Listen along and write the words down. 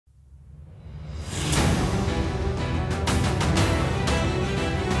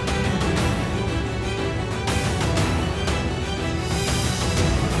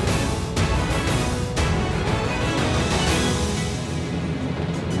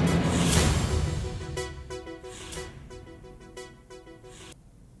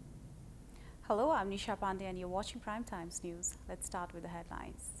I'm Nisha Pandey and you're watching Prime Times News. Let's start with the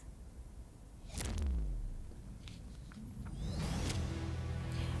headlines.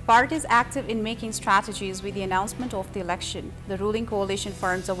 Parties active in making strategies with the announcement of the election. The ruling coalition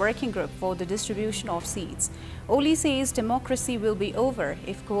forms a working group for the distribution of seats. Oli says democracy will be over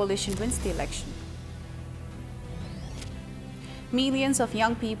if coalition wins the election. Millions of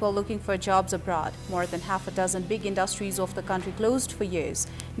young people looking for jobs abroad. More than half a dozen big industries of the country closed for years.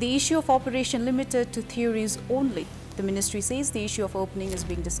 The issue of operation limited to theories only. The ministry says the issue of opening is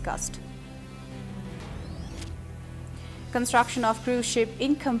being discussed. Construction of cruise ship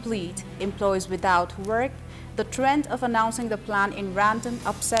incomplete. Employees without work. The trend of announcing the plan in random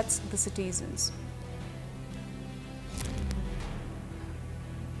upsets the citizens.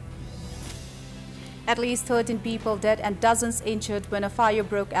 At least 13 people dead and dozens injured when a fire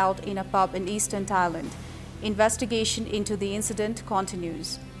broke out in a pub in eastern Thailand. Investigation into the incident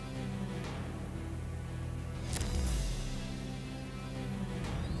continues.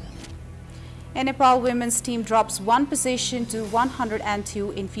 A Nepal women's team drops one position to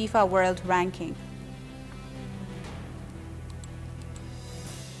 102 in FIFA World Ranking.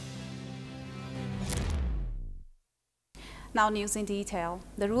 Now news in detail.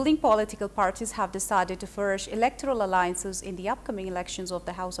 The ruling political parties have decided to forge electoral alliances in the upcoming elections of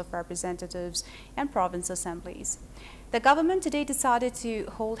the House of Representatives and province assemblies. The government today decided to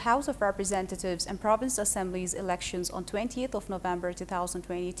hold House of Representatives and province assemblies elections on 20th of November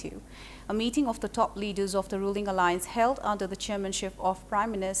 2022. A meeting of the top leaders of the ruling alliance held under the chairmanship of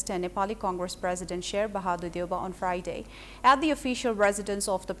Prime Minister and Nepali Congress President Sher Bahadur Deuba on Friday at the official residence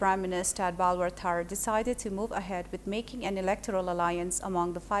of the Prime Minister at Balwar decided to move ahead with making an electoral alliance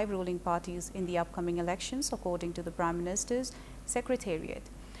among the 5 ruling parties in the upcoming elections, according to the Prime Minister's Secretariat.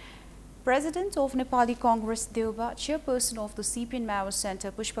 President of Nepali Congress Deuba, Chairperson of the CPN Maoist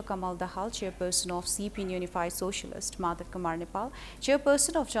Center Pushpa Kamal Dahal, Chairperson of CPN Unified Socialist Madhav Kumar Nepal,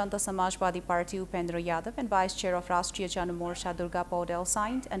 Chairperson of Janta Samajwadi Party Upendra Yadav and Vice Chair of Rashtriya Jana Morcha Durga Paudel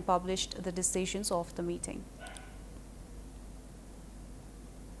signed and published the decisions of the meeting.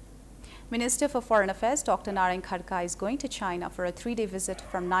 Minister for Foreign Affairs Dr. Narayan Khadka is going to China for a 3-day visit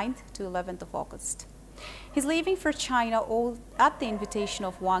from 9th to 11th of August. He's leaving for China all at the invitation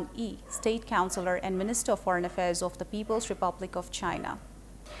of Wang Yi, State Councillor and Minister of Foreign Affairs of the People's Republic of China.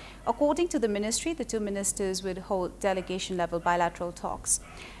 According to the ministry, the 2 ministers would hold delegation-level bilateral talks,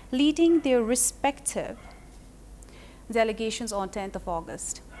 leading their respective delegations on 10th of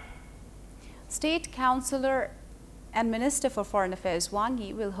August. State Councillor and Minister for Foreign Affairs Wang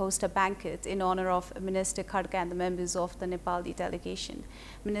Yi will host a banquet in honor of Minister Khadka and the members of the Nepali delegation.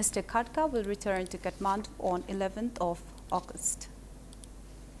 Minister Khadka will return to Kathmandu on 11th of August.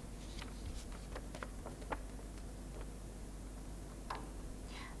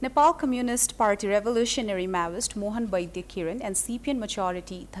 Nepal Communist Party Revolutionary Maoist Mohan Vaidya Kiran and CPN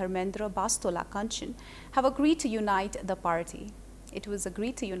majority Dharmendra Bastola Kanchan have agreed to unite the party. It was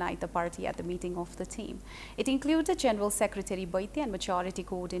agreed to unite the party at the meeting of the team. It included General Secretary Vaidya and Majority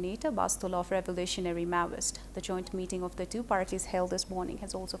Coordinator Bastola of Revolutionary Maoist. The joint meeting of the 2 parties held this morning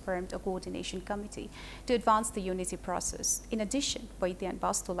has also formed a coordination committee to advance the unity process. In addition, Vaidya and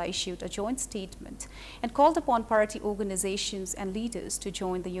Bastola issued a joint statement and called upon party organizations and leaders to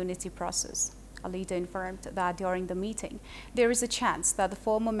join the unity process. A leader informed that during the meeting, there is a chance that the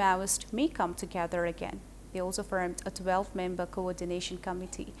former Maoists may come together again. They also formed a 12-member coordination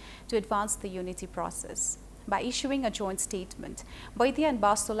committee to advance the unity process. By issuing a joint statement, Vaidya and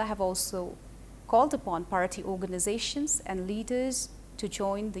Bastola have also called upon party organizations and leaders to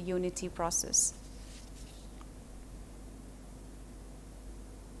join the unity process.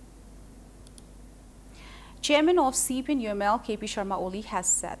 Chairman of CPN UML KP Sharma Oli has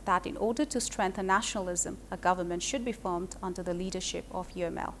said that in order to strengthen nationalism, a government should be formed under the leadership of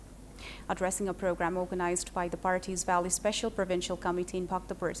UML. Addressing a program organized by the party's Valley Special Provincial Committee in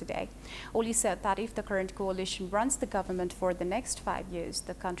Bhaktapur today, Oli said that if the current coalition runs the government for the next 5 years,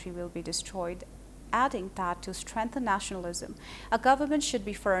 the country will be destroyed, adding that to strengthen nationalism, a government should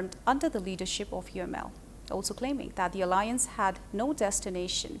be formed under the leadership of UML. Also claiming that the alliance had no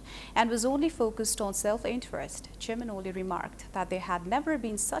destination and was only focused on self-interest, Chairman Oli remarked that there had never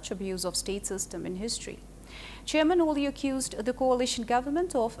been such abuse of state system in history. Chairman Oli accused the coalition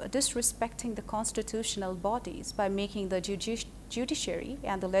government of disrespecting the constitutional bodies by making the judiciary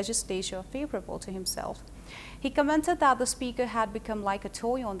and the legislature favorable to himself. He commented that the speaker had become like a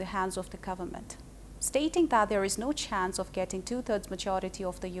toy on the hands of the government. Stating that there is no chance of getting 2/3 majority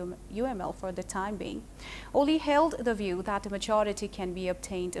of the UML for the time being, Oli held the view that a majority can be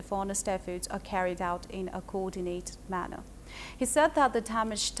obtained if honest efforts are carried out in a coordinated manner. He said that the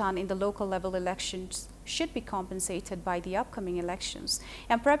damage done in the local level elections should be compensated by the upcoming elections,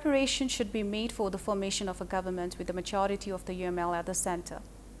 and preparation should be made for the formation of a government with the majority of the UML at the center.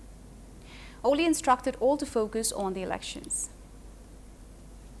 Oli instructed all to focus on the elections.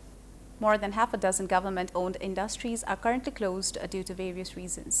 More than half a dozen government-owned industries are currently closed due to various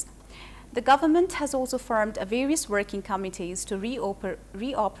reasons. The government has also formed various working committees to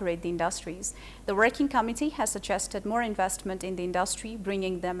reoperate the industries. The working committee has suggested more investment in the industry,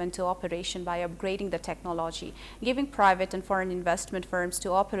 bringing them into operation by upgrading the technology, giving private and foreign investment firms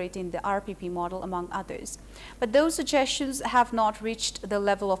to operate in the RPP model, among others. But those suggestions have not reached the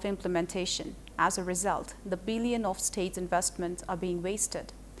level of implementation. As a result, the billions of state investments are being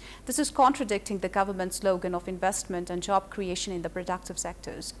wasted. This is contradicting the government's slogan of investment and job creation in the productive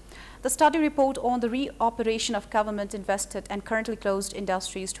sectors. The study report on the reoperation of government-invested and currently closed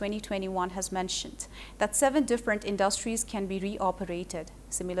industries 2021 has mentioned that 7 different industries can be reoperated.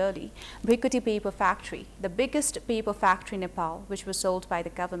 Similarly, Bhikuti Paper Factory, the biggest paper factory in Nepal, which was sold by the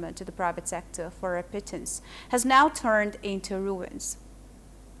government to the private sector for a pittance, has now turned into ruins.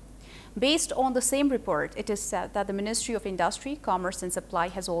 Based on the same report, it is said that the Ministry of Industry, Commerce and Supply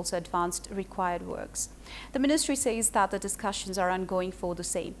has also advanced required works. The ministry says that the discussions are ongoing for the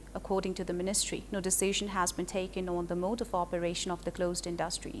same. According to the ministry, no decision has been taken on the mode of operation of the closed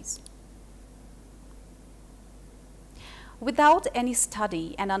industries. Without any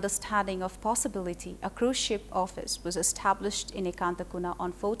study and understanding of possibility, a cruise ship office was established in Ekantakuna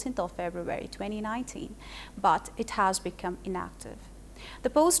on 14th of February 2019, but it has become inactive.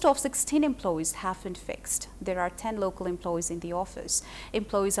 The post of 16 employees have been fixed. There are 10 local employees in the office.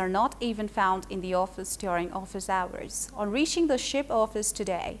 Employees are not even found in the office during office hours. On reaching the ship office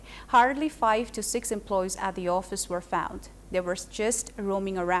today, hardly 5 to 6 employees at the office were found. They were just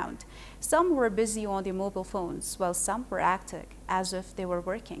roaming around. Some were busy on their mobile phones, while some were acting as if they were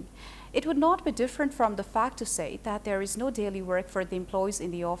working. It would not be different from the fact to say that there is no daily work for the employees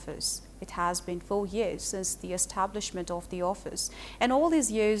in the office. It has been 4 years since the establishment of the office, and all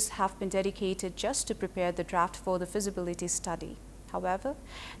these years have been dedicated just to prepare the draft for the feasibility study. However,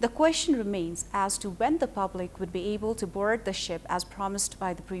 the question remains as to when the public would be able to board the ship as promised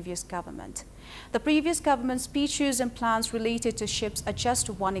by the previous government. The previous government's speeches and plans related to ships are just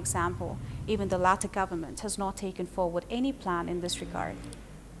one example. Even the latter government has not taken forward any plan in this regard.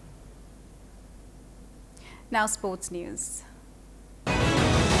 Now, sports news.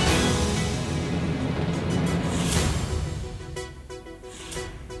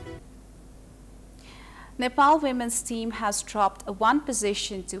 Nepal women's team has dropped 1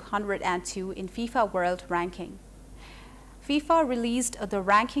 position to 102 in FIFA World Ranking. FIFA released the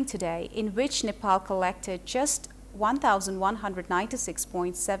ranking today, in which Nepal collected just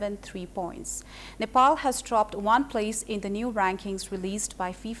 1,196.73 points. Nepal has dropped 1 place in the new rankings released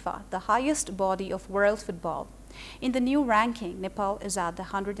by FIFA, the highest body of world football. In the new ranking, Nepal is at the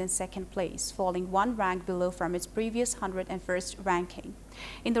 102nd place, falling 1 rank below from its previous 101st ranking.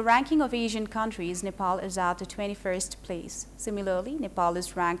 In the ranking of Asian countries, Nepal is at the 21st place. Similarly, Nepal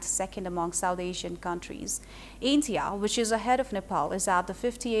is ranked 2nd among South Asian countries. India, which is ahead of Nepal, is at the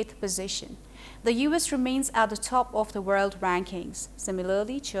 58th position. The US remains at the top of the world rankings.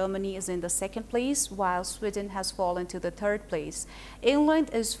 Similarly, Germany is in the 2nd place, while Sweden has fallen to the 3rd place.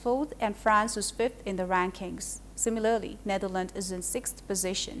 England is 4th and France is 5th in the rankings. Similarly, Netherlands is in 6th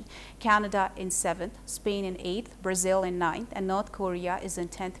position, Canada in 7th, Spain in 8th, Brazil in 9th, and North Korea is in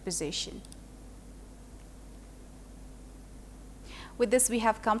 10th position. With this, we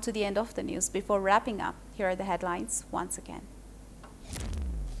have come to the end of the news. Before wrapping up, here are the headlines once again.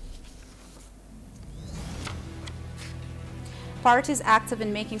 Parties active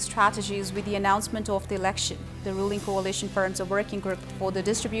in making strategies with the announcement of the election. The ruling coalition forms a working group for the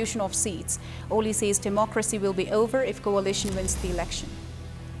distribution of seats. Oli says democracy will be over if coalition wins the election.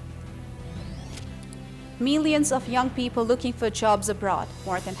 Millions of young people looking for jobs abroad.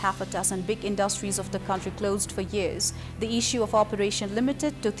 More than half a dozen big industries of the country closed for years. The issue of operation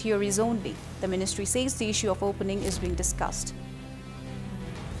limited to theories only. The ministry says the issue of opening is being discussed.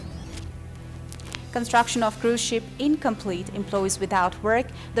 Construction of cruise ship incomplete, employees without work.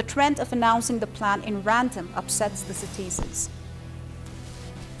 The trend of announcing the plan in random upsets the citizens.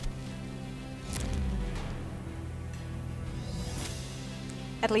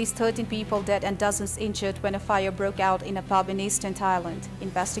 At least 13 people dead and dozens injured when a fire broke out in a pub in eastern Thailand.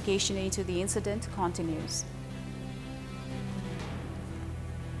 Investigation into the incident continues.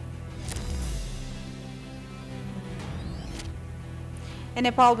 A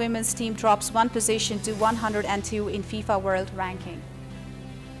Nepal women's team drops 1 position to 102 in FIFA World Ranking.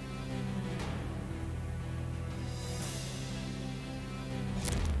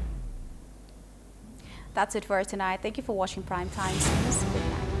 That's it for tonight. Thank you for watching Prime Times News.